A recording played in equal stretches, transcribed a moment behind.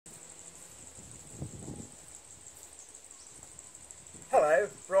Hello,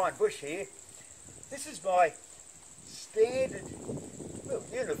 Brian Bush here. This is my standard, well,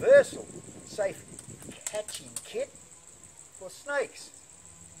 universal safe catching kit for snakes.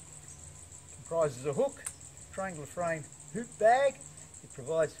 It comprises a hook, triangular frame hoop bag. It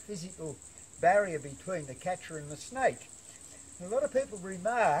provides physical barrier between the catcher and the snake. And a lot of people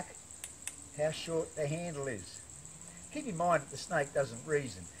remark how short the handle is. Keep in mind that the snake doesn't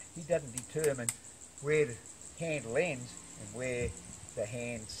reason. He doesn't determine where the handle ends and where the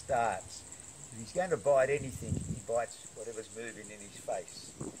hand starts. If he's going to bite anything, he bites whatever's moving in his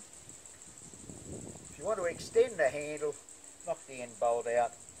face. If you want to extend the handle, knock the end bolt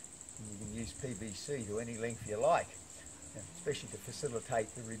out, and you can use PVC to any length you like, especially to facilitate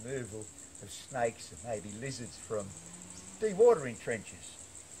the removal of snakes and maybe lizards from dewatering trenches.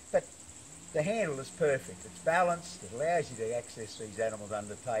 But the handle is perfect. It's balanced. It allows you to access these animals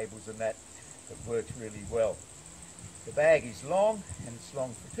under tables and that. It works really well. The bag is long, and it's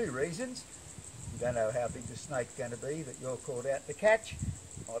long for two reasons. You don't know how big the snake's going to be that you're called out to catch.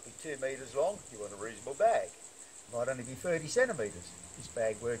 It might be 2 metres long if you want a reasonable bag. It might only be 30 centimetres. This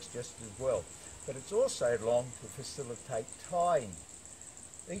bag works just as well. But it's also long to facilitate tying.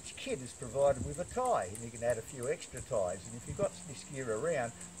 Each kit is provided with a tie, and you can add a few extra ties. And if you've got this gear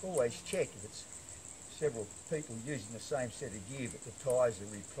around, always check if it's several people using the same set of gear but the ties are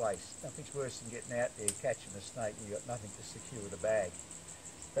replaced. Nothing's worse than getting out there catching a snake and you've got nothing to secure the bag.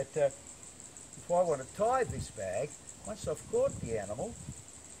 But if I want to tie this bag, once I've caught the animal,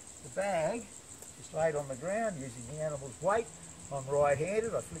 the bag is laid on the ground using the animal's weight. I'm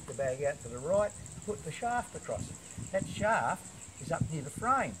right-handed, I flick the bag out to the right, put the shaft across it. That shaft is up near the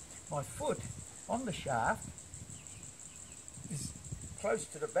frame. My foot on the shaft is close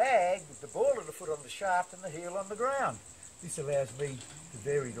to the bag with the ball of the foot on the shaft and the heel on the ground. This allows me to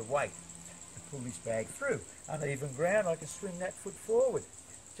vary the weight to pull this bag through. Uneven ground, I can swing that foot forward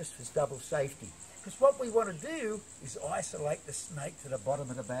just for double safety. Because what we want to do is isolate the snake to the bottom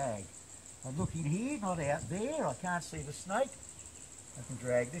of the bag. I'm looking here, not out there. I can't see the snake. I can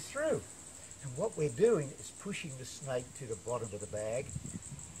drag this through. And what we're doing is pushing the snake to the bottom of the bag,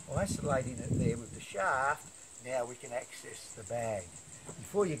 isolating it there with the shaft. Now we can access the bag.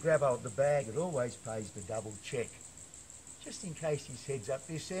 Before you grab hold of the bag, it always pays to double check. Just in case his head's up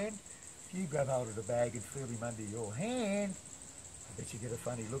this end, if you grab hold of the bag and feel him under your hand, I bet you get a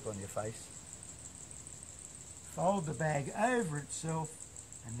funny look on your face. Fold the bag over itself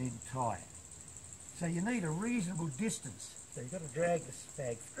and then tie it. So you need a reasonable distance. So you've got to drag this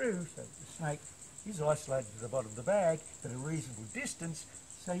bag through so that the snake is isolated to the bottom of the bag, but a reasonable distance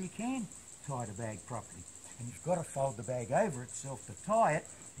so you can tie the bag properly. And you've got to fold the bag over itself to tie it,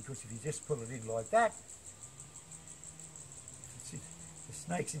 because if you just pull it in like that, if the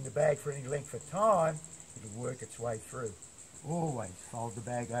snake's in the bag for any length of time, it'll work its way through. Always fold the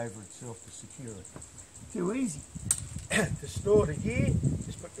bag over itself to secure it. Too easy. To store the gear,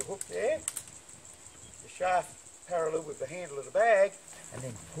 just put the hook there, the shaft parallel with the handle of the bag, and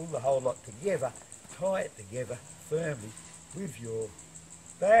then pull the whole lot together, tie it together firmly with your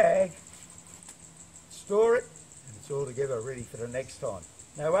bag, store it, and it's all together ready for the next time.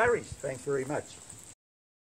 No worries. Thanks very much.